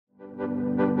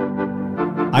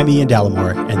I'm Ian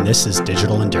Dallimore, and this is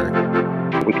Digital and Dirt.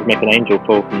 We could make an angel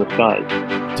fall from the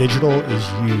skies. Digital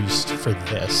is used for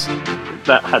this.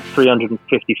 That had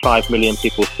 355 million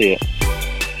people see it.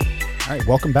 All right,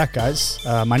 welcome back, guys.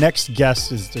 My next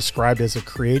guest is described as a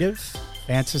creative,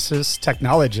 fantasist,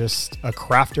 technologist, a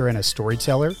crafter, and a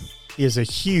storyteller. He is a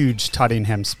huge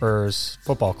Tottenham Spurs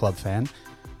Football Club fan,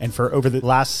 and for over the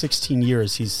last 16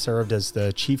 years, he's served as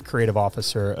the Chief Creative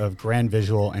Officer of Grand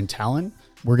Visual and Talon.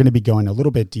 We're going to be going a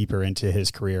little bit deeper into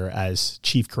his career as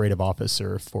Chief Creative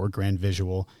Officer for Grand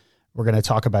Visual. We're going to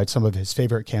talk about some of his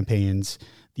favorite campaigns,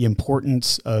 the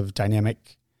importance of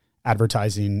dynamic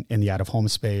advertising in the out-of-home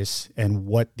space, and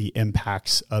what the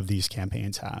impacts of these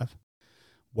campaigns have.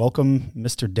 Welcome,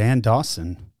 Mr. Dan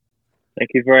Dawson. Thank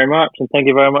you very much, and thank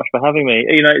you very much for having me.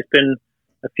 You know, it's been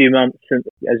a few months since,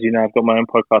 as you know, I've got my own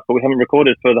podcast, but we haven't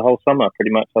recorded for the whole summer,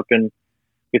 pretty much.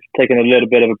 We've taken a little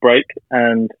bit of a break,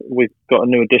 and we've got a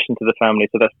new addition to the family,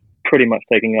 so that's pretty much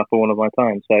taking up all of my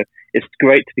time. So it's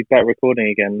great to be back recording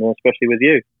again, especially with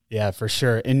you. Yeah, for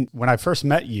sure. And when I first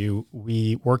met you,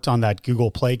 we worked on that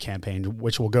Google Play campaign,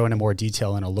 which we'll go into more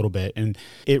detail in a little bit. And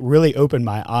it really opened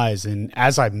my eyes. And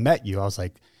as I met you, I was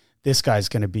like, this guy's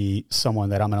going to be someone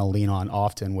that I'm going to lean on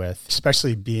often with,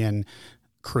 especially being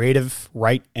creative,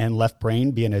 right and left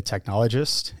brain, being a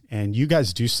technologist. And you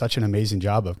guys do such an amazing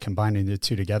job of combining the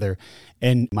two together.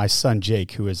 And my son,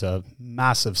 Jake, who is a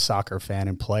massive soccer fan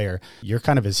and player, you're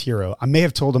kind of his hero. I may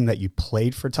have told him that you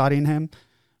played for Tottenham,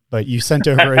 but you sent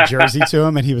over a jersey to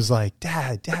him and he was like,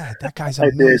 Dad, that guy's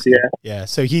amazing. I did, yeah. Yeah.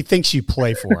 So he thinks you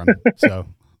play for him. So.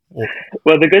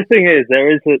 Well, the good thing is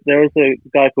there is a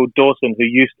guy called Dawson who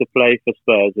used to play for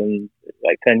Spurs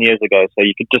like 10 years ago. So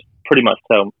you could just pretty much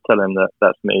tell him that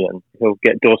that's me, and he'll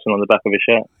get Dawson on the back of his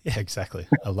shirt. Yeah, exactly.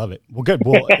 I love it. Well, good.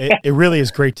 Well, it really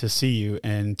is great to see you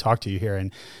and talk to you here,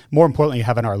 and more importantly,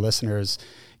 having our listeners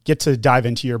get to dive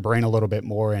into your brain a little bit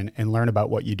more and learn about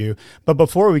what you do. But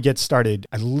before we get started,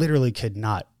 I literally could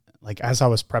not. Like, as I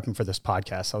was prepping for this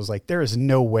podcast, I was like, there is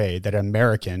no way that an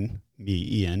American, me,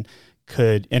 Ian,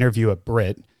 could interview a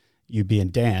Brit, you being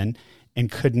Dan,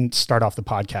 and couldn't start off the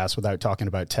podcast without talking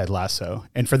about Ted Lasso.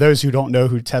 And for those who don't know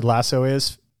who Ted Lasso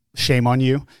is, shame on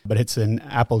you, but it's an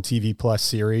Apple TV Plus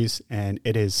series, and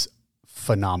it is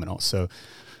phenomenal. So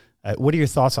what are your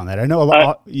thoughts on that? I know a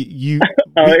lot.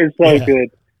 It's so good.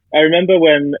 I remember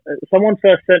when someone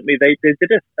first sent me, they did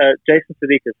Jason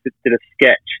Sudeikis did a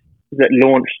sketch that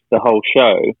launched the whole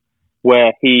show,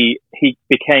 where he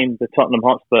became the Tottenham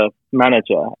Hotspur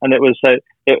manager, and it was for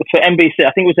NBC.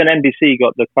 I think it was when NBC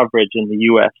got the coverage in the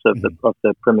US of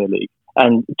the Premier League,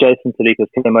 and Jason Sudeikis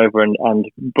came over and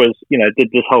was did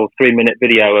this whole 3-minute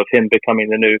video of him becoming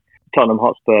the new Tottenham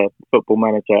Hotspur football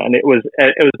manager, and it was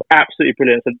absolutely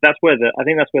brilliant. So that's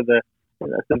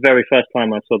the very first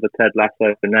time I saw the Ted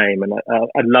Lasso name, and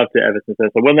I loved it ever since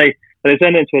then. So when they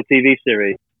turned it into a TV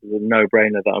series, it was a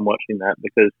no-brainer that I'm watching that,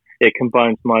 because it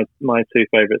combines my two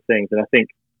favorite things. And I think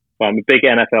I'm a big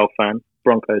NFL fan,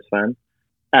 Broncos fan,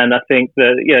 and I think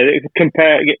that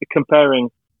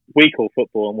comparing we call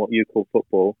football and what you call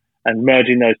football, and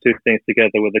merging those two things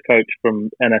together with a coach from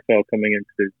NFL coming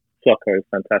into soccer is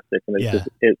fantastic, and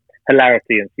it's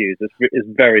hilarity ensues. It's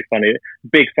very funny.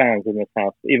 Big fans in this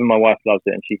house. Even my wife loves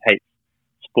it, and she hates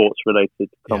sports-related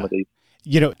comedies.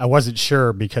 Yeah. I wasn't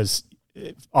sure, because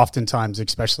oftentimes,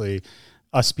 especially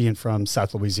us being from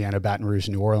South Louisiana, Baton Rouge,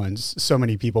 New Orleans, so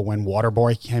many people, when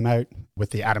Waterboy came out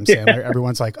with the Adam Sandler,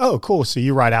 everyone's like, oh, cool. So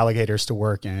you ride alligators to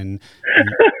work, and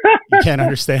you can't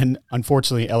understand.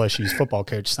 Unfortunately, LSU's football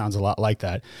coach sounds a lot like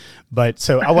that. But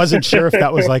so I wasn't sure if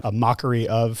that was like a mockery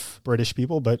of British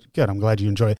people, but good. I'm glad you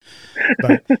enjoy it.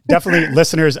 But definitely,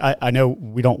 listeners, I know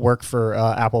we don't work for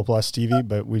Apple Plus TV,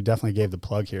 but we definitely gave the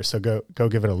plug here. So go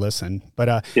give it a listen.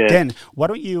 But Dan, why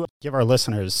don't you give our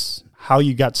listeners how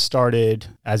you got started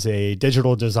as a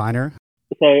digital designer?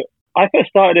 So I first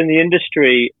started in the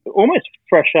industry almost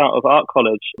fresh out of art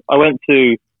college. I went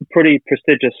to a pretty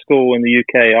prestigious school in the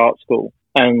UK, art school,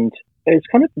 and it's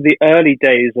kind of the early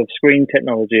days of screen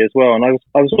technology as well. And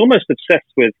I was almost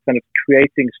obsessed with kind of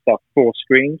creating stuff for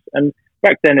screens. And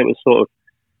back then it was sort of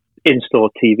in-store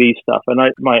TV stuff.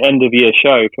 And my end of year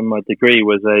show from my degree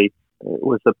was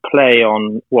a play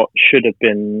on what should have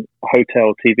been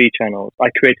hotel TV channels. I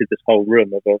created this whole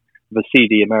room of a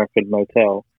seedy American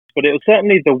motel. But it was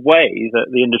certainly the way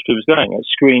that the industry was going, at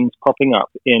screens popping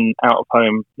up in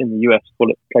out-of-home, in the US,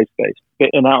 call it place-based, but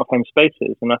in out-of-home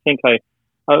spaces. And I think I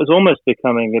was almost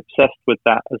becoming obsessed with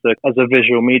that as a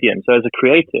visual medium. So as a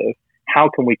creative, how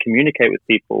can we communicate with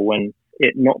people when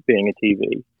it not being a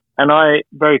TV? And I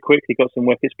very quickly got some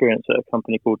work experience at a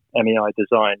company called MEI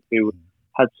Design, who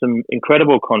had some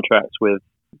incredible contracts with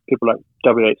people like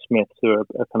W.H. Smith, who are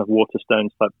a kind of Waterstones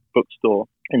type bookstore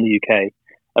in the UK,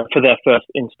 for their first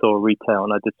in-store retail.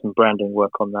 And I did some branding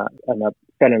work on that, and I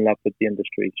fell in love with the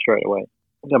industry straight away.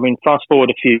 I mean, fast forward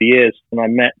a few years, and I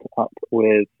met up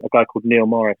with a guy called Neil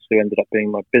Morris, who ended up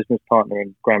being my business partner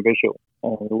in Grand Visual.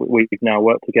 We've now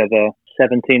worked together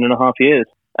 17 and a half years.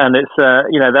 And it's,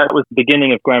 that was the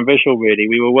beginning of Grand Visual, really.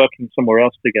 We were working somewhere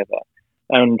else together.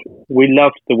 And we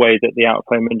loved the way that the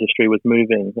out-of-home industry was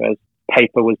moving as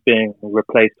paper was being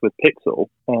replaced with pixel.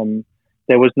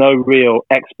 There was no real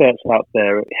experts out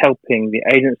there helping the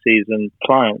agencies and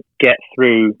clients get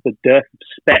through the dearth of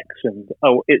specs and,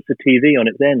 it's a TV on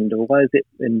its end, or why is it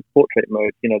in portrait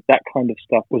mode? That kind of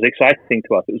stuff was exciting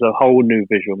to us. It was a whole new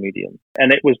visual medium.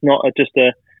 And it was not just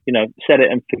a set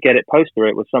it and forget it poster.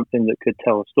 It was something that could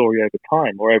tell a story over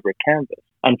time or over a canvas.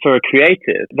 And for a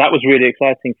creative, that was really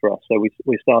exciting for us. So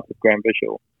we started Grand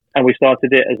Visual. And we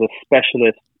started it as a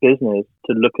specialist business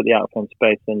to look at the out-of-home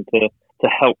space and to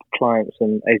help clients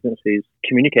and agencies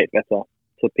communicate better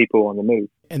to people on the move.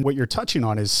 And what you're touching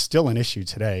on is still an issue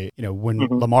today. When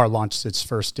Lamar launched its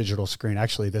first digital screen,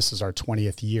 actually, this is our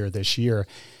 20th year this year,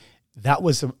 that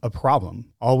was a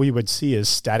problem. All we would see is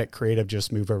static creative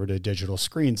just move over to digital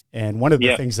screens. And one of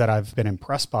the things that I've been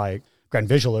impressed by Grand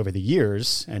Visual over the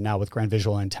years, and now with Grand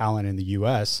Visual and Talent in the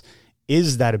US,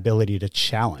 is that ability to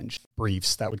challenge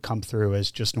briefs that would come through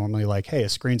as just normally like, hey, a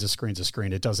screen's a screen's a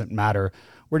screen. It doesn't matter.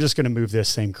 We're just going to move this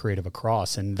same creative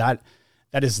across. And that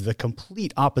is the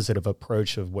complete opposite of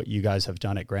approach of what you guys have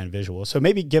done at Grand Visual. So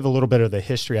maybe give a little bit of the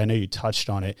history. I know you touched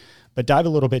on it, but dive a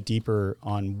little bit deeper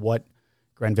on what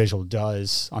Grand Visual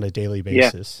does on a daily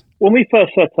basis. Yeah. When we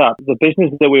first set up the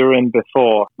business that we were in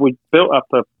before, we built up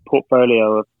a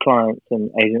portfolio of clients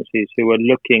and agencies who were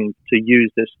looking to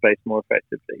use this space more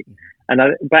effectively. And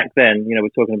back then, we're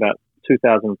talking about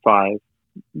 2005,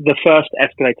 the first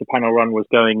escalator panel run was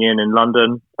going in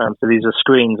London. So these are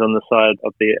screens on the side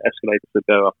of the escalators that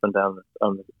go up and down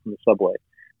on the subway.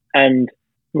 And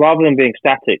rather than being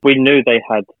static, we knew they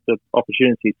had the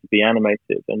opportunity to be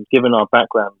animated. And given our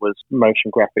background was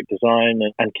motion graphic design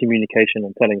and communication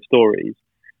and telling stories,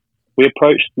 we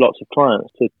approached lots of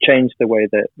clients to change the way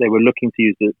that they were looking to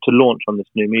use it to launch on this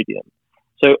new medium.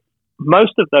 So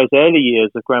most of those early years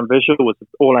of Grand Visual was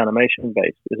all animation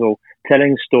based. It was all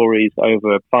telling stories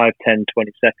over 5, 10,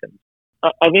 20 seconds.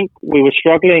 I think we were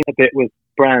struggling a bit with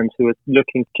brands who were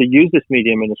looking to use this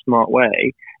medium in a smart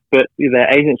way, but their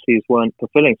agencies weren't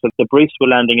fulfilling. So the briefs were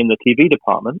landing in the TV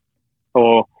department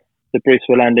or the briefs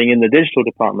were landing in the digital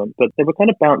department, but they were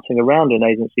kind of bouncing around in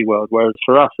agency world. Whereas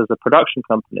for us as a production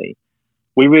company,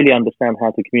 we really understand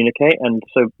how to communicate. And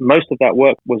so most of that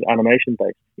work was animation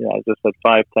based, as I said,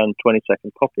 5, 10,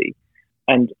 20-second copy,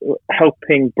 and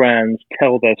helping brands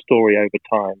tell their story over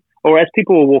time. Or as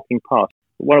people were walking past,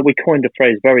 we coined a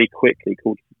phrase very quickly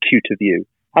called cue to view.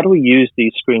 How do we use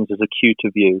these screens as a cue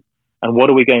to view? And what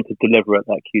are we going to deliver at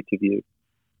that cue to view?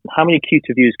 How many cue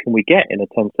to views can we get in a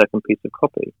 10-second piece of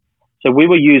copy? So we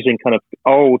were using kind of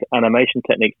old animation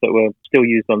techniques that were still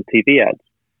used on TV ads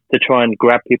to try and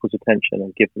grab people's attention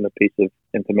and give them a piece of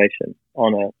information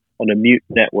on a mute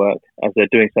network as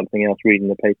they're doing something else, reading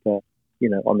the paper,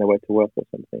 on their way to work or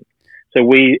something. So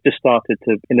we just started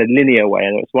to, in a linear way,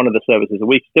 and it was one of the services that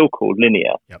we still called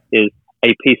linear, is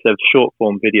a piece of short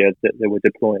form video that they were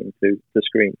deploying to the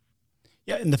screen.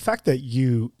 Yeah, and the fact that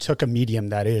you took a medium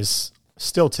that is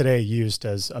still today used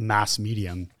as a mass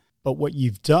medium, but what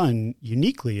you've done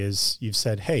uniquely is you've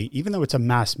said, hey, even though it's a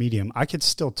mass medium, I could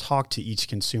still talk to each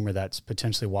consumer that's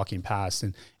potentially walking past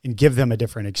and give them a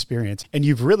different experience. And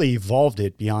you've really evolved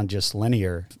it beyond just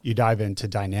linear. You dive into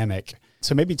dynamic.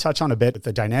 So maybe touch on a bit with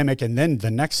the dynamic, and then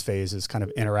the next phase is kind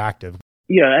of interactive.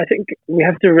 Yeah, I think we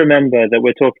have to remember that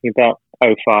we're talking about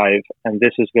 2005, and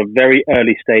this is the very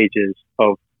early stages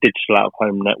of digital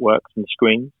out-of-home networks and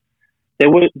screens. There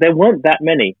weren't that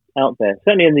many out there,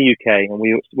 certainly in the UK, and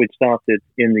we'd started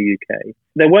in the UK.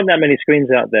 There weren't that many screens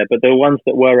out there, but the ones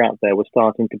that were out there were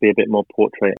starting to be a bit more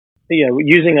portrait.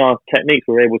 Using our techniques,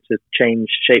 we were able to change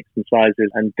shapes and sizes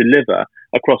and deliver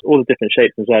across all the different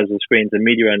shapes and sizes of screens and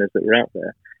media owners that were out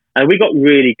there. And we got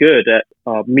really good at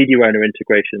our media owner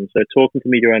integration, so talking to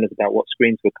media owners about what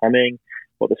screens were coming,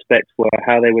 what the specs were,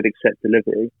 how they would accept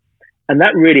delivery. And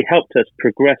that really helped us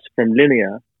progress from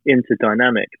linear into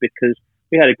dynamic, because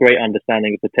we had a great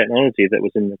understanding of the technology that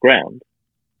was in the ground,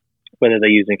 whether they're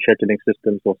using scheduling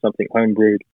systems or something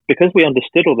homebrewed. Because we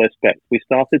understood all those specs, we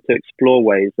started to explore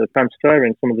ways of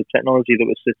transferring some of the technology that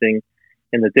was sitting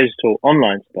in the digital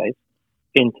online space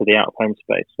into the out-of-home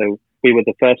space. So we were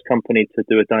the first company to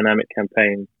do a dynamic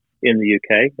campaign in the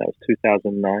UK. That was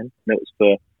 2009. And it was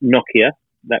for Nokia,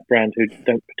 that brand who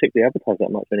don't particularly advertise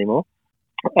that much anymore.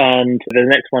 And the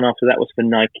next one after that was for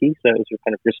Nike. So it was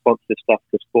kind of responsive stuff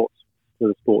to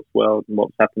the sports world and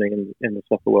what's happening in the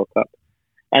Soccer World Cup.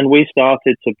 And we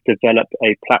started to develop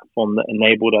a platform that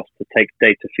enabled us to take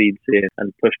data feeds in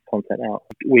and push content out.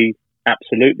 We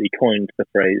absolutely coined the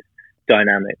phrase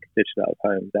dynamic digital out of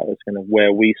home. That was kind of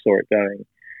where we saw it going.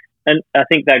 And I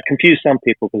think that confused some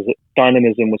people because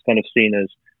dynamism was kind of seen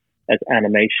as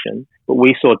animation, but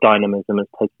we saw dynamism as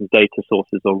taking data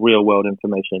sources or real world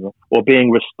information or being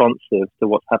responsive to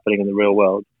what's happening in the real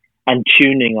world and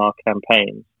tuning our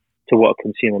campaigns to what a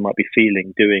consumer might be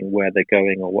feeling, doing, where they're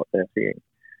going or what they're seeing.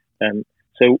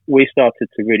 So we started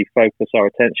to really focus our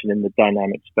attention in the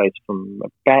dynamic space from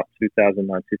about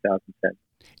 2009, 2010.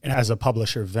 And as a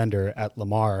publisher vendor at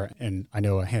Lamar, and I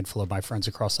know a handful of my friends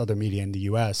across other media in the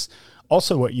US,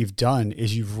 also what you've done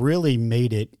is you've really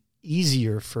made it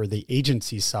easier for the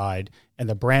agency side and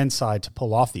the brand side to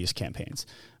pull off these campaigns.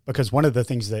 Because one of the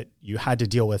things that you had to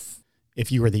deal with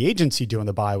if you were the agency doing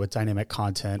the buy with dynamic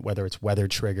content, whether it's weather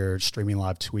triggered, streaming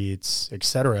live tweets, et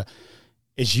cetera,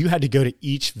 is you had to go to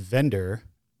each vendor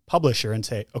publisher and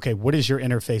say, okay, what does your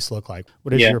interface look like?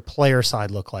 What does your player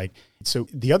side look like? So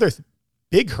the other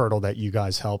big hurdle that you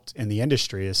guys helped in the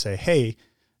industry is say, hey,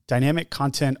 dynamic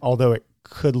content, although it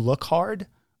could look hard,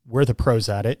 we're the pros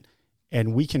at it.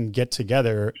 And we can get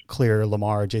together, Clear,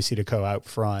 Lamar, JCDecaux out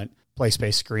front,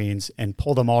 place-based screens, and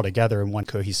pull them all together in one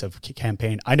cohesive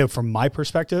campaign. I know from my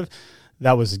perspective,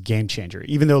 that was a game changer.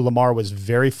 Even though Lamar was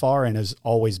very far and has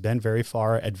always been very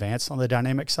far advanced on the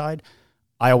dynamic side,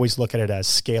 I always look at it as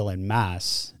scale and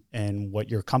mass. And what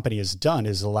your company has done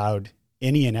is allowed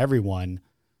any and everyone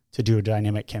to do a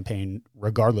dynamic campaign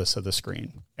regardless of the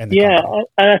screen. And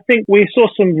I think we saw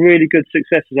some really good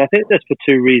successes. I think that's for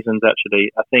two reasons,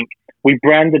 actually. I think we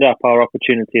branded up our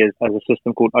opportunity as a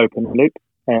system called Open Loop.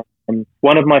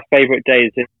 One of my favorite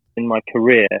days in my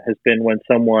career has been when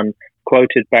someone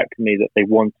quoted back to me that they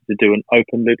wanted to do an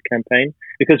open loop campaign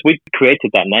because we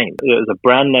created that name. It was a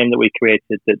brand name that we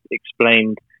created that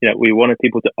explained, we wanted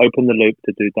people to open the loop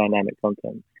to do dynamic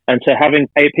content. And so having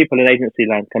people in agency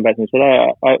land come back to me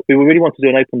and said, we really want to do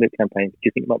an open loop campaign. Do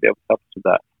you think you might be able to help us with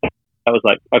that? I was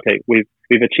like, okay, we've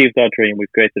achieved our dream.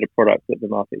 We've created a product that the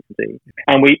market can see.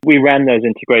 And we ran those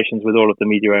integrations with all of the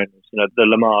media owners, the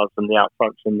Lamars and the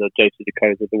Outfronts and the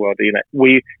JCDecaux of the world.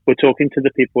 We were talking to the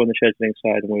people on the scheduling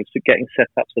side and we were getting set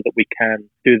up so that we can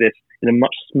do this in a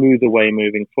much smoother way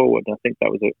moving forward. And I think that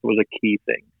was a key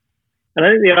thing. And I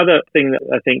think the other thing that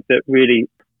I think that really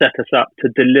set us up to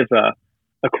deliver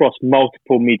across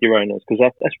multiple media owners,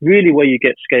 because that's really where you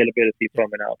get scalability from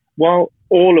and out. While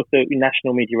all of the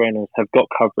national media owners have got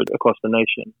coverage across the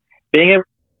nation, being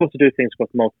able to do things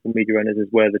across multiple media owners is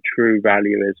where the true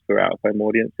value is for out-of-home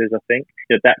audiences, I think.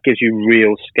 That gives you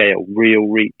real scale, real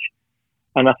reach.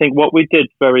 And I think what we did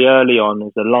very early on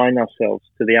is align ourselves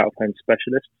to the out-of-home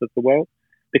specialists of the world,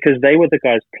 because they were the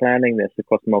guys planning this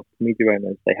across multiple media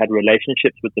owners. They had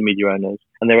relationships with the media owners,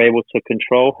 and they were able to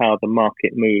control how the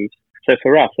market moves. So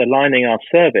for us, aligning our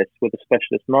service with a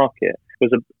specialist market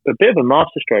was a bit of a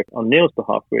masterstroke on Neil's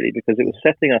behalf, really, because it was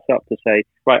setting us up to say,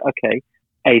 right, okay,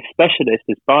 a specialist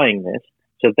is buying this,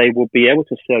 so they will be able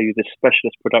to sell you this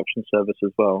specialist production service as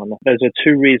well. And those are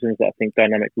two reasons that I think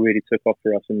Dynamic really took off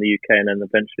for us in the UK and then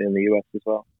eventually in the US as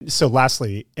well. So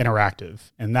lastly,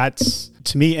 interactive. And that's,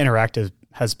 to me, interactive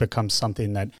has become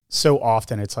something that so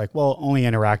often it's like, well, only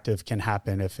interactive can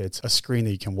happen if it's a screen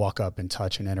that you can walk up and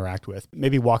touch and interact with.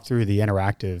 Maybe walk through the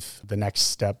interactive, the next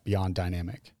step beyond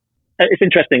dynamic. It's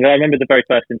interesting. I remember the very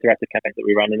first interactive campaign that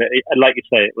we ran, and like you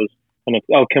say, it was kind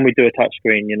of, can we do a touch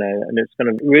screen, and it's kind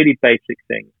of really basic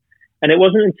things. And it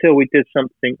wasn't until we did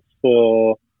something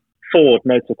for Ford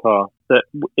Motor Car that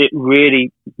it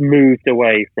really moved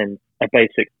away from a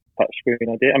basic touchscreen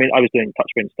idea. I mean, I was doing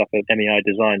touchscreen stuff at MEI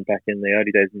Design back in the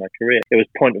early days of my career. It was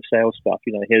point of sale stuff.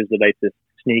 Here's the latest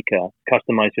sneaker,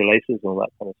 customize your laces, and all that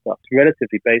kind of stuff. It's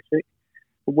relatively basic.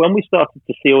 But when we started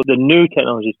to see all the new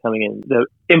technologies coming in, the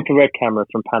infrared camera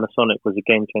from Panasonic was a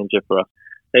game changer for us.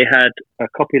 They had a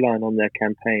copy line on their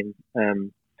campaign,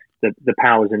 the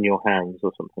power's in your hands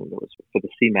or something, that was for the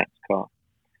C-Max car.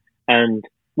 And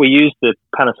we used the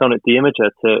Panasonic deimager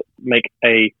to make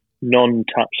a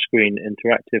non-touch screen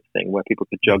interactive thing where people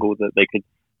could juggle, that they could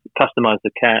customize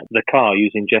the car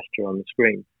using gesture on the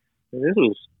screen. And this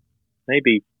was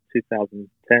maybe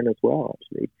 2010 as well,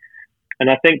 actually. And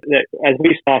I think that as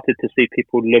we started to see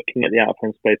people looking at the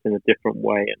out-of-home space in a different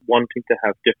way and wanting to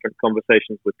have different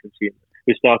conversations with consumers,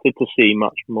 we started to see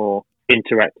much more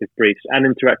interactive briefs and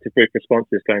interactive brief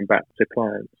responses going back to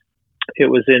clients. it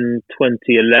was in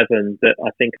 2011 that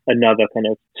I think another kind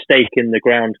of stake in the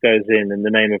ground goes in the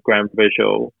name of Grand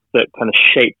Visual that kind of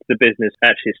shaped the business.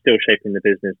 Actually, it's still shaping the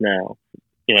business now.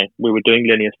 We were doing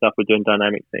linear stuff, we're doing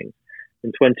dynamic things.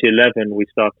 In 2011, we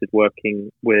started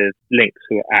working with Lynx,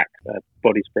 who are Axe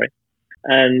body spray.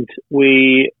 And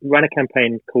we ran a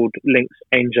campaign called Lynx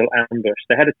Angel Ambush.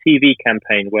 They had a TV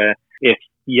campaign where if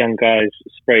young guys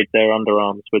sprayed their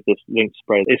underarms with this Lynx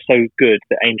spray, it's so good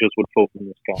that angels would fall from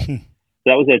the sky. So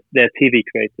that was their TV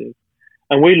creative.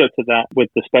 And we looked at that with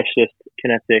the specialist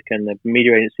Kinetic and the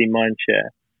media agency Mindshare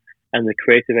and the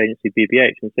creative agency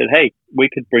BBH and said, hey, we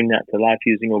could bring that to life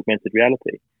using augmented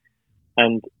reality.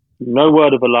 And no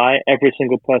word of a lie, every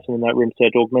single person in that room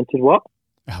said, augmented what?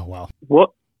 Oh, wow.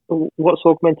 What's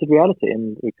augmented reality?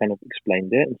 And we kind of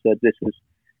explained it and said, this is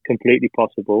completely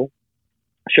possible.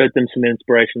 Showed them some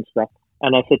inspiration stuff.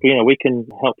 And I said, we can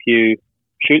help you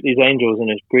shoot these angels in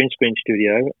a green screen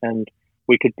studio and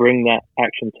we could bring that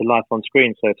action to life on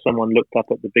screen. So if someone looked up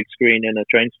at the big screen in a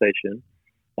train station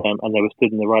and they were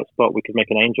stood in the right spot, we could make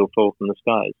an angel fall from the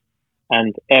skies.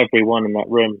 And everyone in that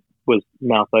room was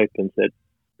mouth open, said,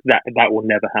 that will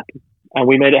never happen. And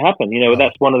we made it happen.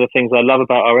 That's one of the things I love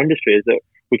about our industry is that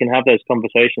we can have those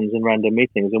conversations in random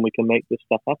meetings and we can make this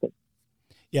stuff happen.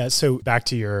 Yeah. So back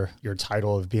to your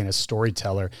title of being a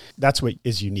storyteller, that's what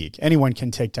is unique. Anyone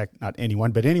can take not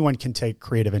anyone, but anyone can take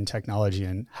creative and technology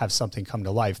and have something come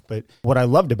to life. But what I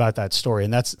loved about that story,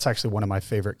 and it's actually one of my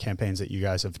favorite campaigns that you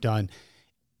guys have done,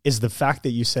 is the fact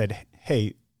that you said,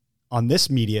 hey, on this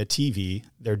media TV,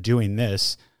 they're doing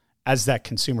this as that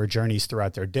consumer journeys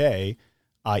throughout their day,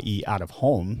 i.e. out of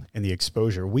home and the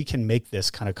exposure, we can make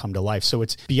this kind of come to life. So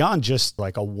it's beyond just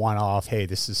like a one-off, hey,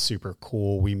 this is super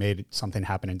cool, we made something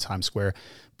happen in Times Square.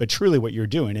 But truly what you're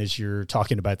doing is you're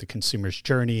talking about the consumer's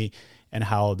journey and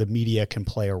how the media can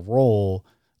play a role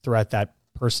throughout that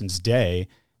person's day.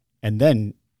 And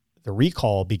then the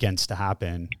recall begins to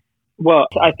happen. Well,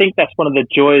 I think that's one of the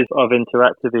joys of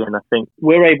Interactivity, and I think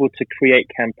we're able to create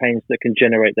campaigns that can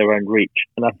generate their own reach.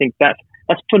 And I think that's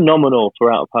phenomenal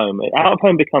for out of home. Out of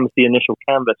home becomes the initial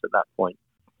canvas at that point.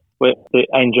 With the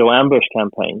Angel Ambush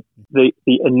campaign, the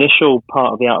initial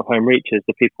part of the out of home reach is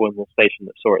the people in the station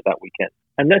that saw it that weekend.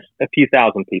 And that's a few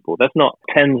thousand people. That's not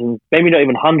tens and maybe not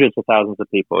even hundreds of thousands of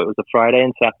people. It was a Friday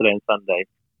and Saturday and Sunday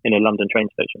in a London train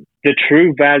station. The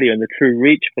true value and the true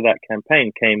reach for that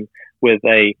campaign came with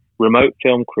a remote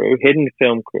film crew, hidden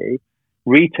film crew,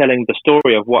 retelling the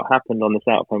story of what happened on this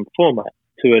out-of-home format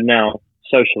to a now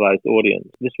socialized audience.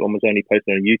 This one was only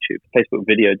posted on YouTube. Facebook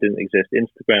video didn't exist.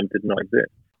 Instagram did not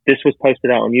exist. This was posted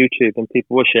out on YouTube and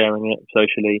people were sharing it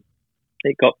socially.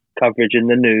 It got coverage in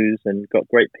the news and got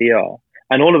great PR.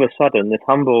 And all of a sudden, this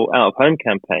humble out-of-home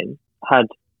campaign had,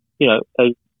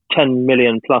 a 10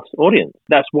 million plus audience.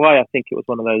 That's why I think it was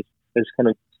one of those kind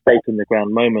of stake in the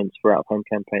ground moments for out-of-home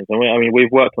campaigns. And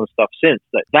we've worked on stuff since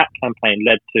that campaign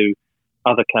led to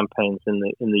other campaigns in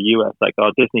the US, like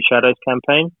our Disney Shadows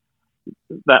campaign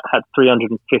that had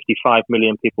 355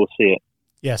 million people see it.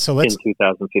 Yeah, so let's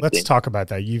 2015. Let's talk about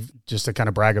that. You've just to kind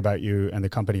of brag about you and the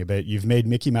company a bit. You've made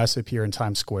Mickey Mouse appear in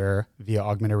Times Square via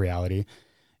augmented reality.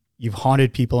 You've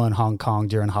haunted people in Hong Kong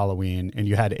during Halloween, and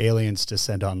you had aliens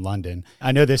descend on London.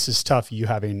 I know this is tough, you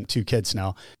having 2 kids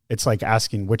now. It's like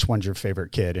asking which one's your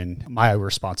favorite kid, and my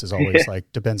response is always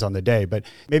like, depends on the day. But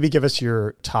maybe give us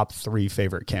your top 3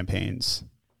 favorite campaigns.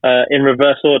 In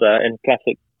reverse order, in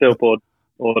classic billboard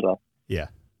order. Yeah.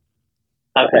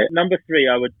 Okay, number 3,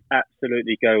 I would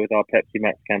absolutely go with our Pepsi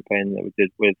Max campaign that we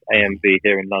did with AMV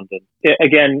here in London.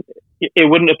 It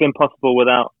wouldn't have been possible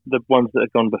without the ones that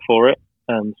had gone before it.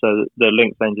 So the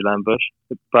Lynx Angel Ambush.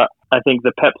 But I think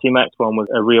the Pepsi Max one was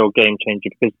a real game changer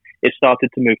because it started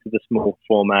to move to the small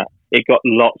format. It got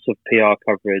lots of PR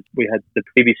coverage. We had the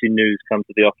BBC News come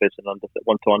to the office and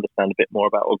want to understand a bit more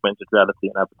about augmented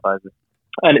reality and advertising.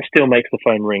 And it still makes the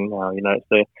phone ring now.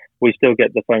 We still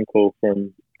get the phone call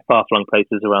from far-flung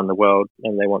places around the world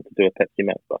and they want to do a Pepsi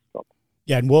Max bus stop.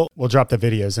 Yeah, and we'll drop the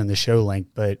videos in the show link,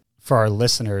 but for our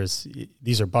listeners,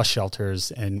 these are bus shelters,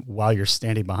 and while you're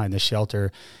standing behind the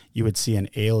shelter, you would see an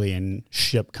alien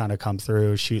ship kind of come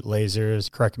through, shoot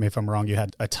lasers. Correct me if I'm wrong, you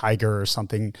had a tiger or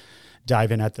something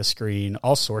dive in at the screen,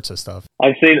 all sorts of stuff.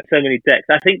 I've seen so many decks.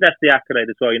 I think that's the accolade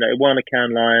as well. It won a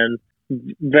Cannes Lion,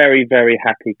 very, very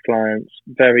happy clients,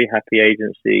 very happy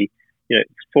agency,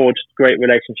 forged great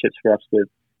relationships for us with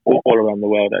all around the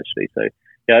world, actually. So,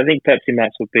 yeah, I think Pepsi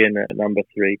Max would be in at number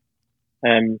 3.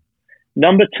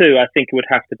 Number 2, I think it would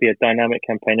have to be a dynamic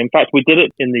campaign. In fact, we did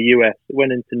it in the US. It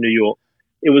went into New York.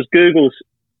 It was Google's,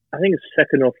 I think,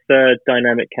 second or third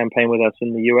dynamic campaign with us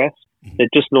in the US. They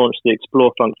just launched the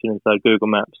Explore function inside Google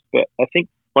Maps. But I think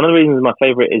One of the reasons my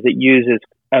favorite is it uses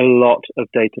a lot of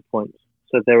data points.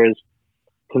 So there is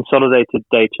consolidated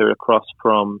data across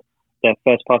from their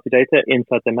first-party data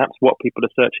inside their maps, what people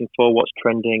are searching for, what's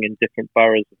trending in different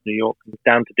boroughs of New York,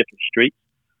 down to different streets,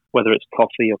 whether it's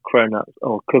coffee or cronuts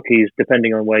or cookies,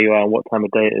 depending on where you are and what time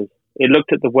of day it is. It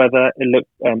looked at the weather, it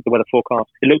looked at the weather forecast,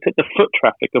 it looked at the foot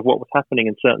traffic of what was happening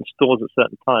in certain stores at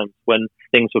certain times. When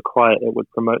things were quiet, it would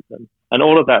promote them. And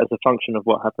all of that is a function of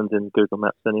what happens in Google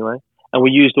Maps anyway. And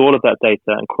we used all of that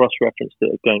data and cross-referenced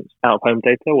it against out-of-home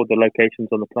data or the locations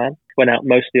on the plan. Went out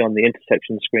mostly on the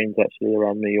intersection screens actually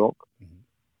around New York. Mm-hmm.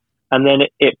 And then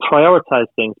it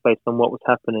prioritized things based on what was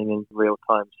happening in real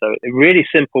time. So a really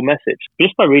simple message.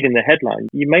 Just by reading the headline,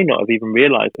 you may not have even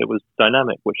realized it was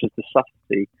dynamic, which is the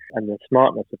subtlety and the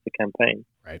smartness of the campaign.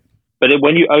 Right. But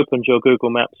when you opened your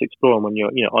Google Maps Explorer, when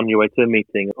you're on your way to a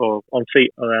meeting or on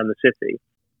feet around the city,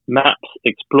 Maps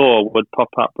Explorer would pop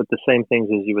up with the same things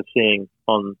as you were seeing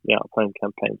on the out-of-home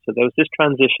campaign. So there was this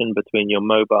transition between your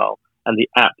mobile and the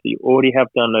app that you already have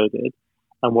downloaded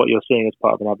and what you're seeing as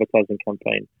part of an advertising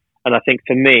campaign. And I think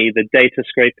for me, the data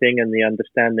scraping and the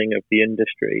understanding of the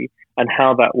industry and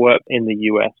how that worked in the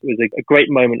US was a great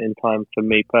moment in time for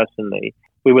me personally.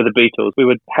 We were the Beatles. We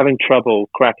were having trouble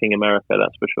cracking America,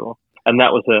 that's for sure. And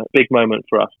that was a big moment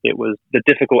for us. It was the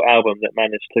difficult album that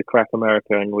managed to crack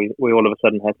America, and we all of a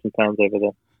sudden had some fans over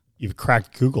there. You've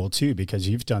cracked Google too, because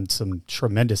you've done some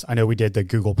tremendous, I know we did the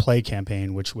Google Play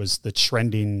campaign, which was the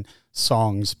trending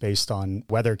songs based on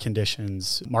weather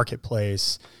conditions,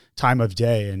 marketplace, time of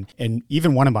day. And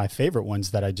even one of my favorite ones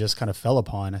that I just kind of fell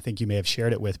upon, I think you may have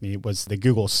shared it with me, was the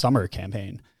Google Summer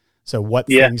campaign. So what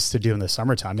things to do in the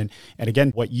summertime. And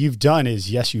again, what you've done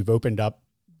is, yes, you've opened up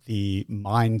the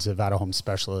minds of out-of-home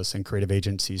specialists and creative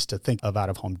agencies to think of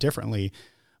out-of-home differently.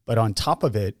 But on top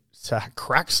of it, to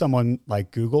crack someone like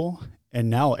Google, and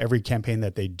now every campaign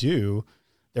that they do,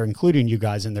 they're including you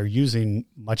guys, and they're using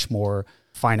much more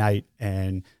finite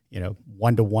and,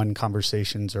 one-to-one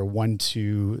conversations or one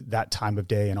to that time of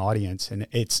day and audience. And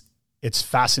it's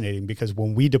fascinating, because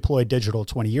when we deployed digital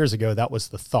 20 years ago, that was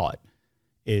the thought,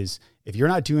 is if you're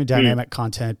not doing dynamic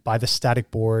content by the static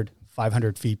board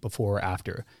 500 feet before or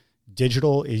after,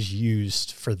 digital is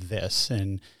used for this.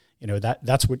 And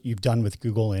that's what you've done with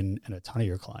Google and a ton of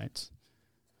your clients.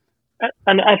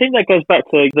 And I think that goes back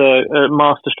to the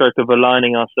masterstroke of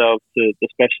aligning ourselves to the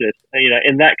specialists.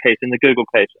 In that case, in the Google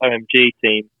case, OMG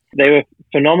team, they were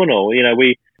phenomenal.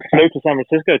 We flew to San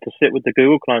Francisco to sit with the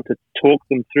Google client to talk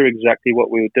them through exactly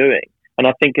what we were doing. And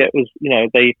I think it was,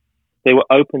 they were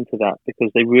open to that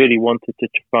because they really wanted to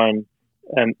try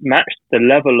and match the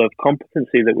level of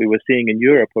competency that we were seeing in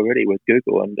Europe already with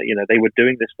Google. And, they were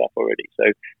doing this stuff already.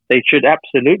 So they should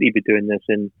absolutely be doing this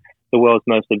in the world's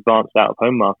most advanced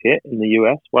out-of-home market in the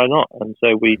US. Why not? And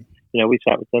so we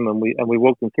sat with them and we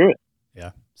walked them through it.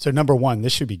 Yeah. So number one,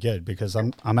 this should be good, because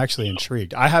I'm actually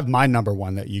intrigued. I have my number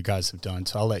one that you guys have done,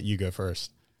 so I'll let you go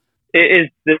first. It is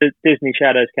the Disney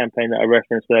Shadows campaign that I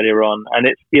referenced earlier on. And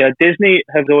it's, Disney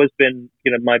has always been,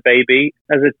 my baby.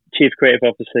 As a chief creative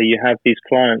officer, you have these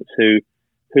clients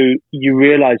who you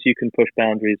realize you can push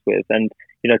boundaries with. And,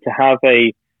 to have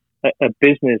a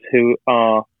business who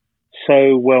are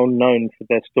so well known for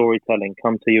their storytelling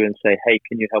come to you and say, hey,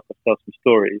 can you help us tell some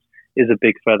stories, is a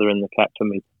big feather in the cap for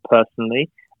me personally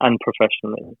and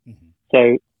professionally. Mm-hmm.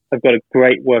 So I've got a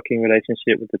great working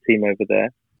relationship with the team over there.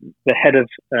 The head of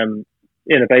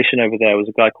innovation over there was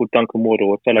a guy called Duncan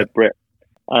Wardle, a fellow Brit,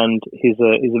 and he's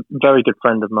a very good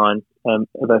friend of mine.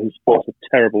 Although he supports a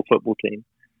terrible football team,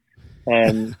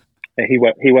 he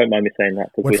won't mind me saying that.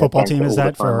 What football team is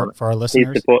that for our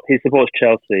listeners? He supports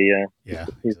Chelsea. Yeah,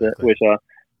 exactly. Which are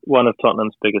one of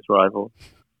Tottenham's biggest rivals.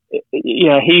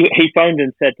 He phoned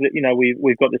and said that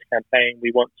we've got this campaign.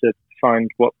 We want to find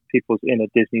what people's inner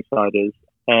Disney side is.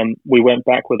 We went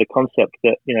back with a concept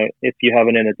that, if you have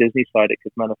an inner Disney side, it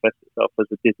could manifest itself as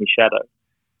a Disney shadow.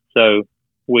 So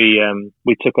we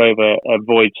took over a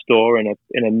void store in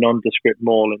a nondescript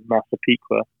mall in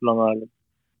Massapequa, Long Island,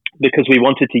 because we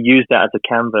wanted to use that as a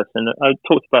canvas. And I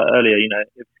talked about earlier,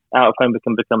 if out of home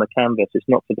can become a canvas, it's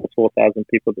not for the 4,000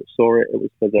 people that saw it. It was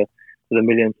for the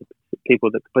millions of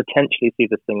people that could potentially see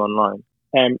this thing online.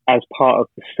 And as part of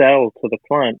the sell to the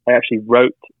client, I actually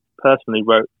personally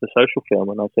wrote the social film,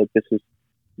 and I said, this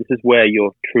is where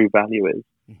your true value is.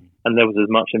 Mm-hmm. And there was as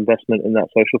much investment in that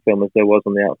social film as there was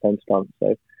on the out-of-home stunt.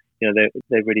 So,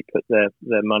 they really put their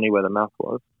money where their mouth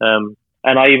was.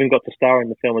 And I even got to star in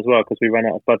the film as well, because we ran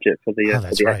out of budget for the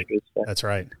extras. So. That's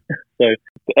right. So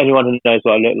anyone who knows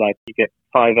what I look like, you get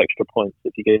 5 extra points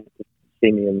if you get to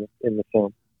see me in the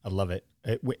film. I love it.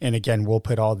 And again, we'll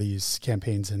put all these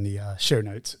campaigns in the show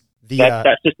notes.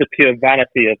 That's just the pure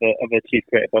vanity of a chief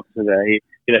creative officer there.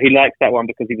 He likes that one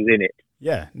because he was in it.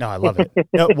 Yeah, no, I love it.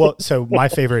 No, well, so my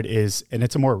favorite is, and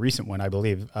it's a more recent one, I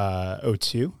believe,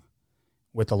 O2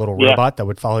 with the little robot that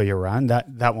would follow you around.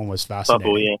 That one was fascinating.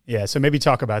 Bubble, yeah. So maybe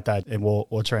talk about that, and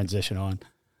we'll transition on.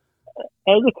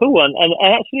 That was a cool one, and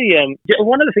actually,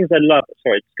 one of the things I love.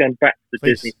 Sorry, just going back to the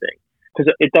Disney thing,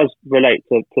 because it does relate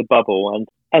to Bubble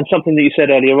and something that you said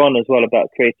earlier on as well about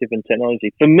creative and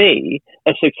technology. For me,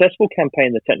 a successful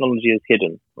campaign, the technology is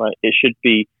hidden. Right, it should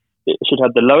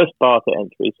have the lowest bar to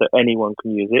entry, so anyone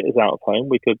can use it. It's out of home.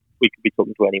 We could be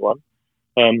talking to anyone.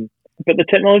 But the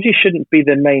technology shouldn't be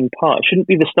the main part. It shouldn't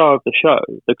be the star of the show.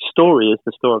 The story is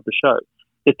the star of the show.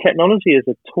 The technology is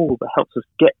a tool that helps us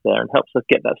get there and helps us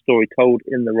get that story told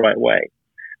in the right way.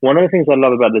 One of the things I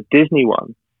love about the Disney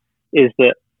one is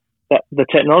that the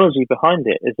technology behind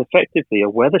it is effectively a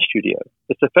weather studio.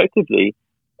 It's effectively,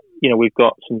 we've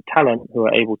got some talent who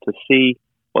are able to see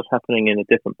what's happening in a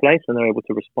different place and they're able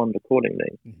to respond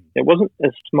accordingly. Mm-hmm. It wasn't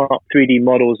as smart 3D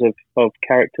models of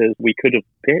characters we could have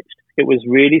pitched. It was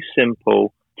really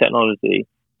simple technology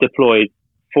deployed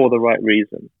for the right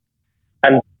reason.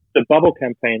 And the Bubble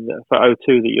campaign for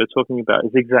O2 that you're talking about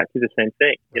is exactly the same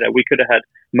thing. We could have had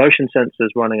motion sensors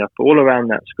running up all around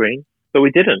that screen, but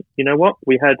we didn't. You know what?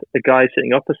 We had a guy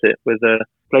sitting opposite with a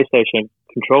PlayStation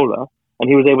controller, and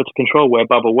he was able to control where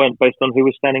Bubble went based on who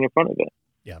was standing in front of it.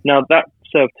 Yeah. Now, that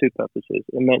served two purposes.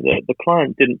 It meant that the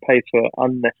client didn't pay for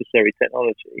unnecessary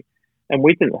technology, and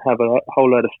we didn't have a whole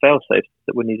load of fail-safes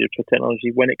that were needed for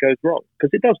technology when it goes wrong, because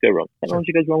it does go wrong.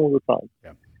 Technology goes wrong all the time.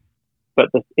 Yeah. But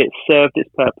it served its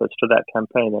purpose for that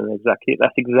campaign, and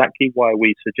that's exactly why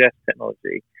we suggest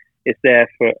technology. It's there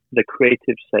for the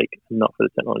creative sake, not for the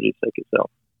technology's sake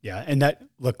itself. Yeah, and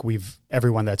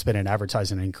everyone that's been in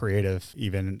advertising and creative,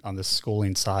 even on the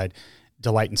schooling side,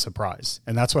 delight and surprise.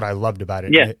 And that's what I loved about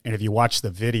it. Yeah. And if you watch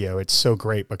the video, it's so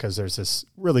great because there's this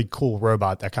really cool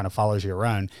robot that kind of follows you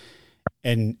around.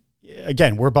 And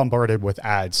again, we're bombarded with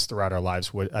ads throughout our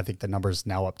lives. I think the number's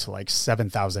now up to like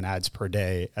 7,000 ads per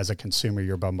day as a consumer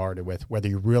you're bombarded with, whether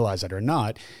you realize it or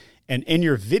not. And in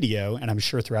your video, and I'm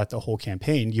sure throughout the whole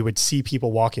campaign, you would see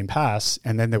people walking past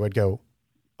and then they would go,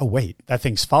 oh, wait, that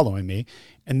thing's following me.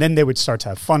 And then they would start to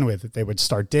have fun with it. They would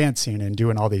start dancing and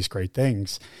doing all these great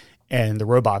things. And the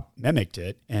robot mimicked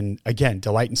it. And again,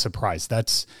 delight and surprise.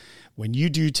 That's when you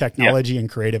do technology and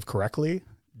creative correctly,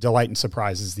 delight and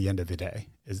surprise is the end of the day.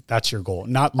 That's your goal.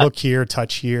 Not look here,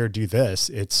 touch here, do this.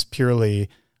 It's purely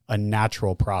a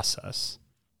natural process.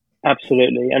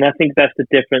 Absolutely. And I think that's the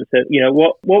difference that,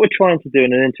 what we're trying to do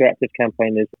in an interactive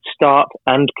campaign is start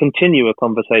and continue a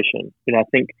conversation. I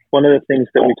think one of the things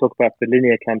that we talk about for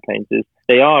linear campaigns is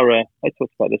I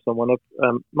talked about this on one of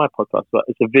my podcasts, but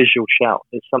it's a visual shout.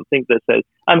 It's something that says,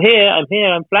 I'm here,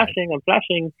 I'm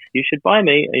flashing, you should buy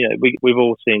me. We've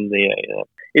all seen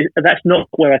that's not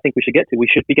where I think we should get to. We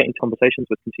should be getting conversations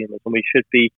with consumers, and we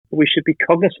should be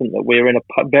cognizant that we're in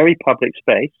a very public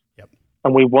space. Yep.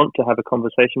 And we want to have a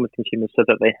conversation with consumers so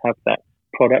that they have that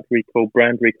product recall,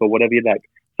 brand recall, whatever you like.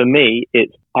 For me,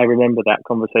 I remember that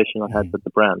conversation I had with the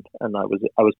brand, and I was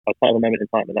part of a moment in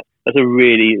time, and that's a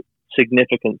really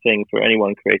significant thing for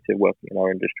anyone creative working in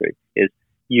our industry. Is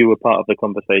you were part of the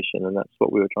conversation, and that's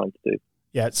what we were trying to do.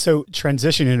 Yeah. So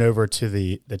transitioning over to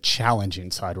the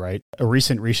challenging side, right? A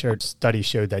recent research study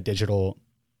showed that digital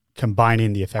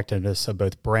combining the effectiveness of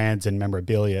both brands and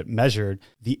memorabilia measured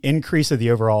the increase of the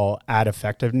overall ad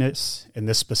effectiveness. In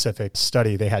this specific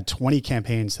study, they had 20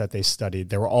 campaigns that they studied.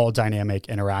 They were all dynamic,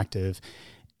 interactive,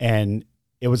 and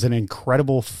it was an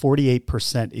incredible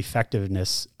 48%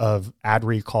 effectiveness of ad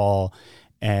recall.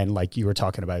 And like you were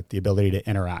talking about, the ability to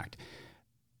interact.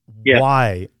 Yeah.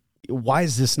 Why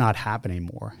is this not happening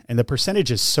more? And the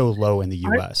percentage is so low in the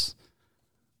US.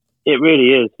 It really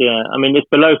is, yeah. I mean, it's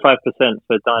below 5%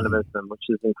 for dynamism, which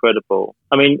is incredible.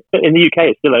 I mean, in the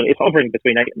UK, it's hovering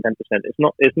between 8 and 10%.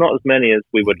 It's not as many as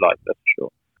we would like, that's for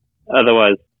sure.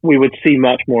 Otherwise, we would see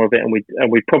much more of it, and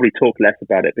we'd probably talk less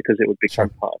about it because it would become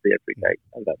part of the everyday,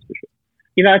 and that's for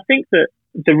sure. I think that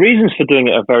the reasons for doing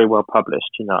it are very well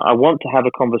published. I want to have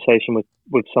a conversation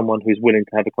with someone who's willing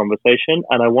to have a conversation,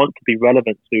 and I want to be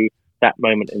relevant to that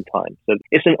moment in time. So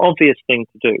it's an obvious thing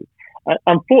to do.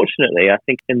 Unfortunately, I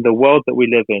think in the world that we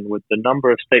live in, with the number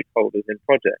of stakeholders in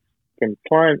projects, from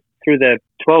clients through their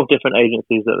 12 different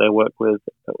agencies that they work with,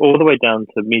 all the way down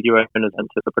to media owners and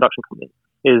to the production companies,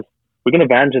 is we're going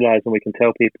to evangelize and we can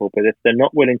tell people, but if they're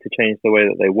not willing to change the way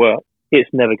that they work, it's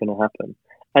never going to happen.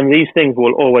 And these things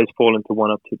will always fall into one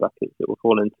of two buckets. It will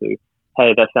fall into,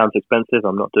 hey, that sounds expensive,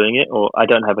 I'm not doing it, or I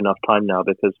don't have enough time now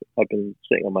because I've been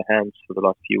sitting on my hands for the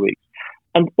last few weeks.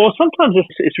 or sometimes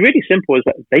it's really simple, is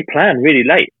that they plan really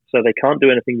late, so they can't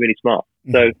do anything really smart.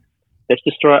 Mm-hmm. So let's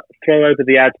just throw over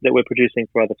the ads that we're producing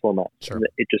for other formats. Sure. And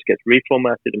it just gets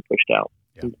reformatted and pushed out.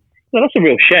 Yeah. That's a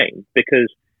real shame,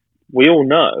 because we all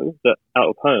know that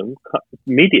out-of-home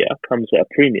media comes at a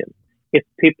premium. If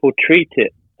people treat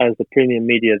it as the premium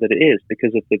media that it is,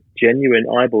 because of the genuine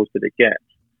eyeballs that it gets,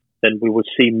 then we will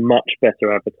see much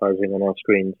better advertising on our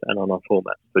screens and on our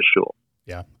formats, for sure.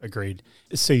 Yeah, agreed.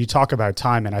 So you talk about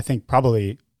time, and I think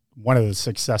probably one of the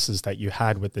successes that you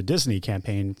had with the Disney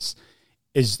campaigns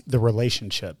is the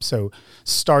relationship. So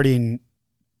starting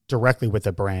directly with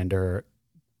the brand, or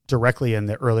directly in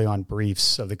the early on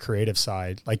briefs of the creative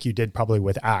side, like you did probably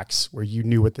with Axe, where you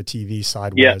knew what the TV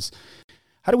side was.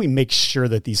 How do we make sure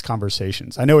that these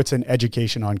conversations, I know it's an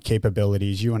education on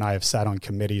capabilities. You and I have sat on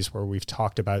committees where we've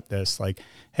talked about this, like,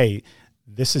 hey,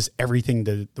 this is everything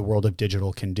that the world of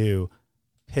digital can do.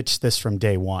 Pitch this from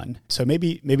day one. So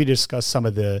maybe discuss some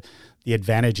of the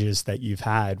advantages that you've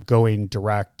had going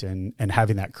direct and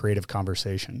having that creative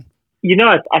conversation.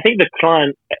 I think the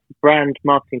client brand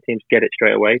marketing teams get it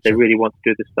straight away. They really want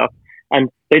to do this stuff, and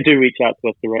they do reach out to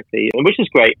us directly, and which is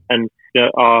great. And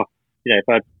if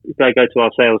I go to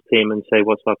our sales team and say,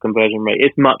 what's our conversion rate?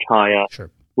 It's much higher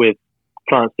with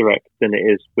clients direct than it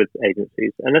is with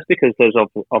agencies. And that's because there's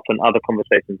often other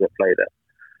conversations at play there.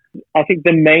 I think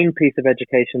the main piece of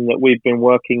education that we've been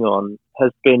working on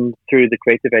has been through the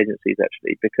creative agencies,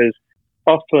 actually, because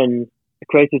often the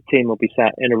creative team will be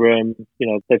sat in a room,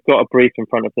 they've got a brief in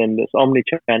front of them that's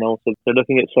omni-channel, so they're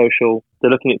looking at social,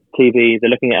 they're looking at TV, they're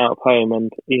looking at out of home,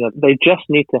 and they just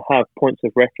need to have points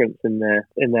of reference in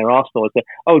their arsenal. Say,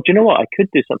 oh, do you know what? I could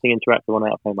do something interactive on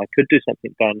out of home. I could do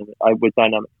something with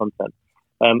dynamic content.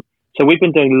 So we've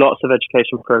been doing lots of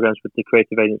education programs with the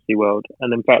creative agency world,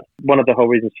 and in fact, one of the whole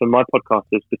reasons for my podcast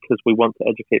is because we want to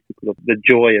educate people of the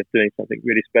joy of doing something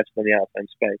really special in the out of home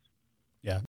space.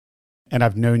 Yeah, and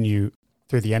I've known you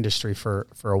through the industry for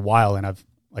a while, and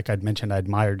like I'd mentioned, I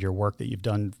admired your work that you've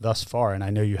done thus far, and I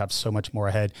know you have so much more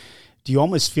ahead. Do you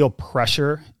almost feel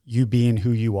pressure, you being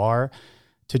who you are,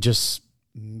 to just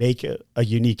make a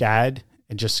unique ad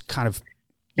and just kind of,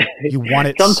 you want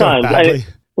it so badly?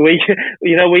 We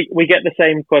get the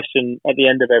same question at the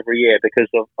end of every year, because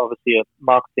of obviously a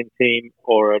marketing team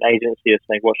or an agency is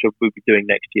saying, what should we be doing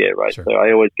next year, right? Sure. So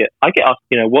I get asked,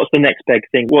 what's the next big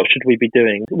thing? What should we be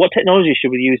doing? What technology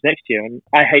should we use next year? And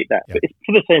I hate that. Yeah. But it's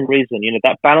for the same reason,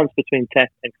 that balance between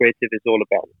tech and creative is all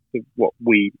about what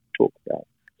we talk about.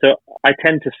 So I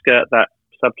tend to skirt that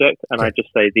subject, and I just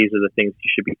say these are the things you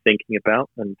should be thinking about.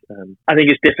 And I think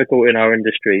it's difficult in our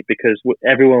industry because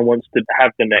everyone wants to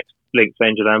have the next Lynx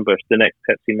Angel Ambush, the next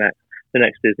Pepsi Max, the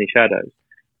next Disney Shadows,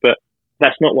 but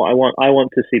that's not what I want. I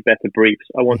want to see better briefs.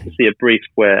 I want to see a brief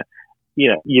where,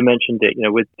 you mentioned it,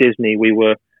 with Disney, we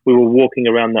were walking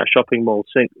around that shopping mall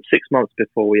 6 months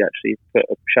before we actually put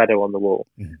a shadow on the wall.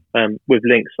 Mm-hmm. With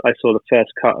Lynx, I saw the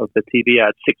first cut of the TV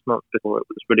ad 6 months before it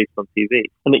was released on TV.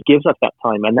 And it gives us that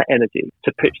time and that energy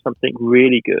to pitch something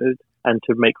really good and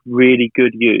to make really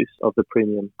good use of the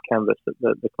premium canvas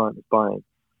that the client is buying.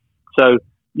 So,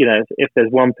 if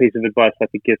there's one piece of advice I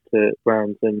could give to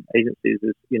brands and agencies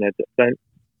is,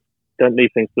 don't leave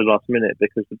things to the last minute,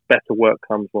 because the better work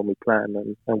comes when we plan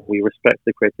and we respect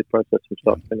the creative process from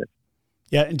start to finish.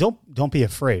 Yeah, and don't be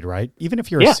afraid, right? Even if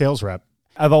you're a sales rep,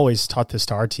 I've always taught this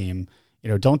to our team,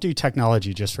 don't do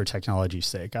technology just for technology's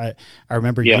sake. I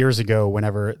remember years ago,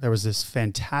 whenever there was this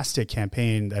fantastic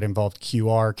campaign that involved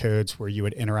QR codes where you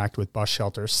would interact with bus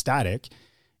shelters static,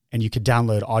 and you could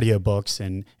download audiobooks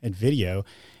and video.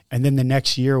 And then the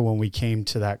next year when we came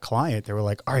to that client, they were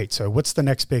like, all right, so what's the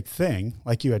next big thing?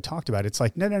 Like you had talked about, it's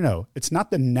like, no. It's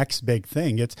not the next big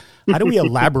thing. It's how do we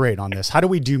elaborate on this? How do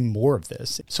we do more of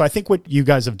this? So I think what you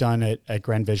guys have done at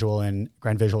Grand Visual and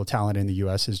Grand Visual Talent in the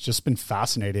US has just been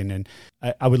fascinating. And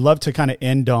I would love to kind of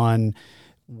end on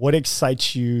what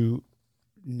excites you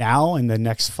now in the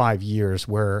next 5 years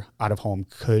where out of home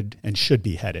could and should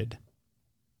be headed.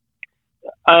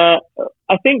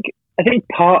 I think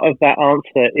part of that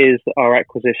answer is our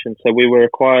acquisition. So we were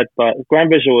acquired by Grand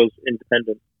Visual was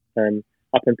independent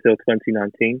up until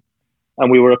 2019,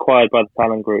 and we were acquired by the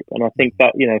Talent Group. And I think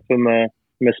that from a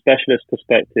specialist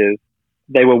perspective,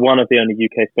 they were one of the only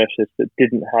UK specialists that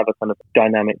didn't have a kind of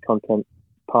dynamic content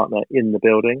partner in the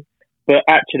building. But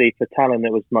actually, for Talent,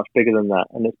 it was much bigger than that,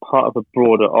 and it's part of a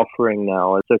broader offering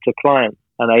now. So to clients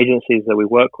and agencies that we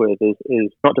work with is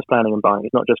not just planning and buying,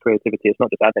 it's not just creativity, it's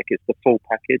not just ad tech, it's the full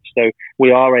package. So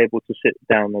we are able to sit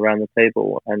down around the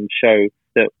table and show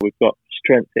that we've got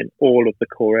strength in all of the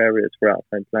core areas for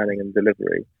out-of-home planning and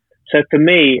delivery. So for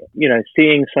me,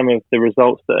 seeing some of the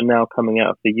results that are now coming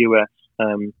out of the US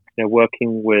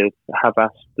working with the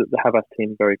Havas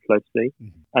team very closely,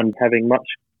 and having much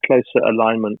closer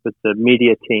alignment with the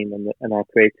media team and our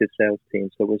creative sales team.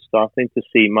 So we're starting to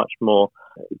see much more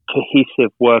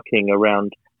cohesive working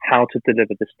around how to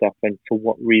deliver this stuff and for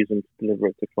what reason to deliver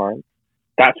it to clients.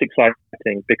 That's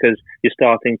exciting because you're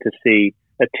starting to see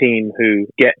a team who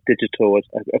get digital as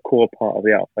a core part of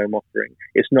the out-of-home offering.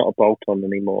 It's not a bolt-on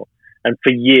anymore. And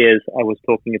for years, I was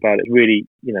talking about it really,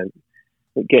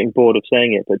 getting bored of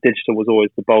saying it, but digital was always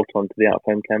the bolt-on to the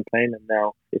out-of-home campaign, and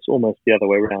now it's almost the other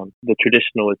way around. The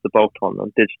traditional is the bolt-on,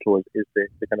 and digital is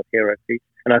the kind of hero piece.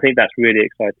 And I think that's really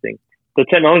exciting. The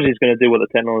technology is going to do what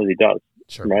the technology does,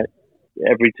 right?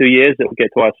 Every 2 years, it will get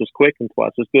twice as quick and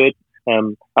twice as good.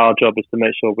 Our job is to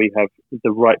make sure we have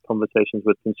the right conversations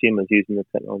with consumers using the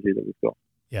technology that we've got.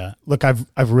 Yeah. Look, I've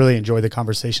really enjoyed the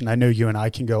conversation. I know you and I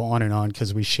can go on and on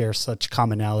because we share such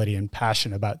commonality and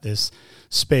passion about this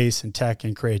space and tech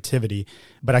and creativity,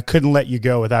 but I couldn't let you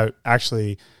go without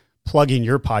actually plugging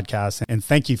your podcast. And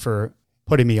thank you for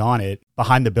putting me on it,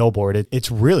 Behind the Billboard. It's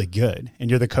really good. And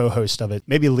you're the co-host of it.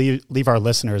 Maybe leave our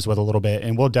listeners with a little bit,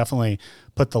 and we'll definitely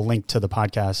put the link to the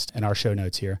podcast in our show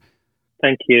notes here.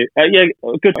 Thank you. A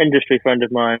good industry friend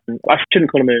of mine. I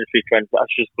shouldn't call him an industry friend, but I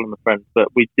should just call him a friend. But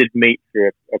we did meet through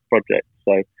a project.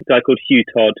 So a guy called Hugh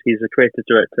Todd, he's a creative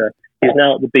director. He's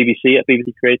now at the BBC, at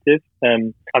BBC Creative.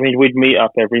 We'd meet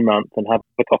up every month and have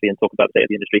a coffee and talk about the state of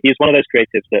the industry. He's one of those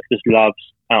creatives that just loves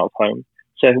out of home.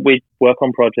 So we'd work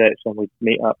on projects and we'd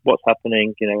meet up, what's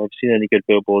happening. Have seen any good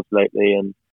billboards lately?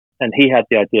 And he had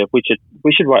the idea of we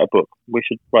should write a book. We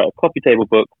should write a coffee table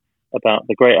book about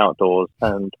the great outdoors,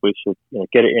 and we should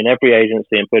get it in every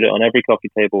agency and put it on every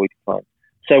coffee table we could find.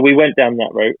 So we went down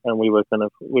that route, and we were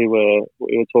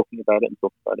talking about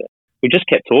it. We just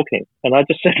kept talking, and I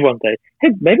just said one day, hey,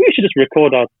 maybe we should just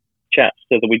record our chats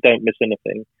so that we don't miss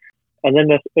anything. And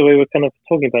then we were kind of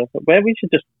talking about it, where we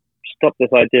should just stop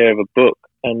this idea of a book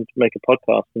and make a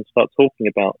podcast and start talking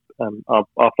about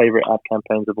our favorite ad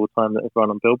campaigns of all time that have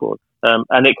run on billboards.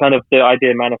 And it kind of, the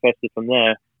idea manifested from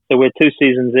there. So we're 2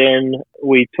 seasons in.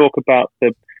 We talk about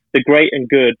the great and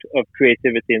good of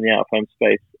creativity in the out-of-home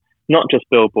space, not just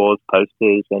billboards,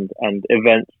 posters, and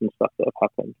events and stuff that have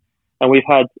happened. And we've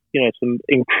had, some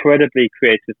incredibly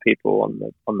creative people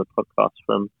on the podcast,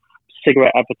 from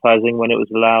cigarette advertising when it was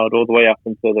allowed, all the way up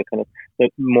until the kind of the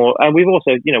more. And we've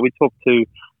also, we talked to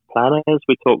planners,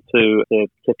 we talked to the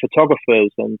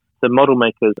photographers and the model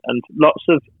makers, and lots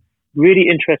of really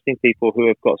interesting people who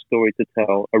have got story to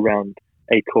tell around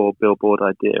a core billboard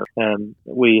idea.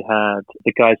 We had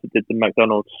the guys that did the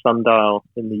McDonald's sundial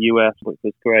in the US, which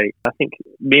was great. I think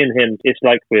me and him, it's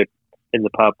like we're in the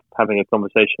pub having a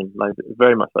conversation, like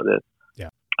very much like this. Yeah.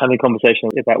 Having a conversation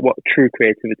about what true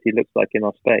creativity looks like in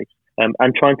our space, and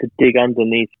trying to dig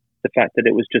underneath the fact that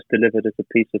it was just delivered as a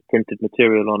piece of printed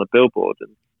material on a billboard.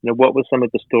 And what were some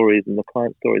of the stories and the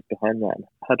client stories behind that?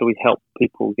 How do we help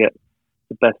people get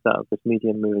the best out of this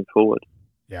medium moving forward?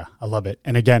 Yeah, I love it.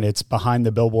 And again, it's Behind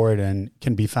the Billboard and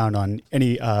can be found on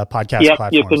any podcast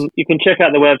platforms. You can check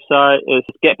out the website. It's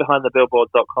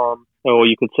getbehindthebillboard.com, or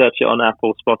you can search it on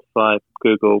Apple, Spotify,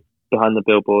 Google, Behind the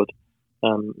Billboard.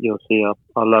 You'll see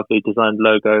our lovely designed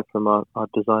logo from our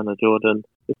designer, Jordan.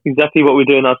 It's exactly what we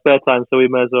do in our spare time, so we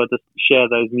may as well just share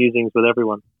those musings with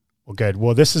everyone. Well, good.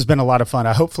 Well, this has been a lot of fun.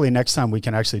 Hopefully next time we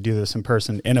can actually do this in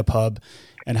person in a pub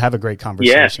and have a great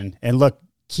conversation. Yeah. And look,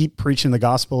 keep preaching the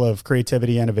gospel of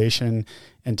creativity, innovation,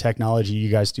 and technology. You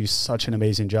guys do such an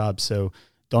amazing job. So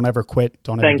don't ever quit.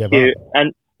 Don't ever give up. Thank you.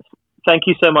 And thank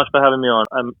you so much for having me on.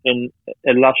 I'm an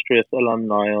illustrious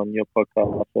alumni on your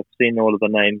podcast. I've seen all of the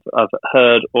names. I've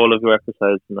heard all of your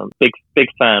episodes, and I'm a big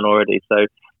fan already. So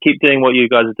keep doing what you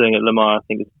guys are doing at Lamar. I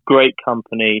think it's great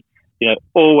company.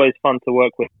 Always fun to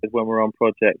work with when we're on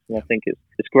projects. And I think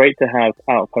it's great to have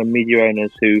out-of-home media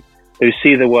owners who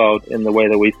see the world in the way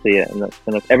that we see it, and that's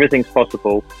kind of everything's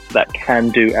possible. That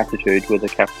can-do attitude with a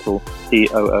capital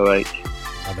COOH.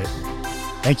 Love it.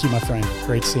 Thank you, my friend.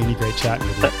 Great seeing you. Great chatting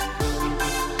with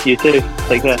you. You too.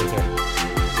 Take care.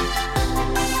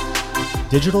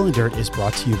 Digital and Dirt is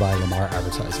brought to you by Lamar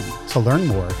Advertising. To learn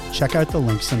more, check out the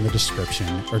links in the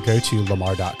description or go to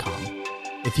lamar.com.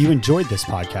 If you enjoyed this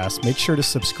podcast, make sure to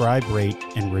subscribe, rate,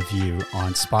 and review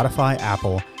on Spotify,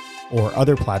 Apple, or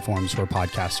other platforms where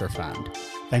podcasts are found.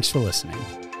 Thanks for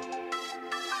listening.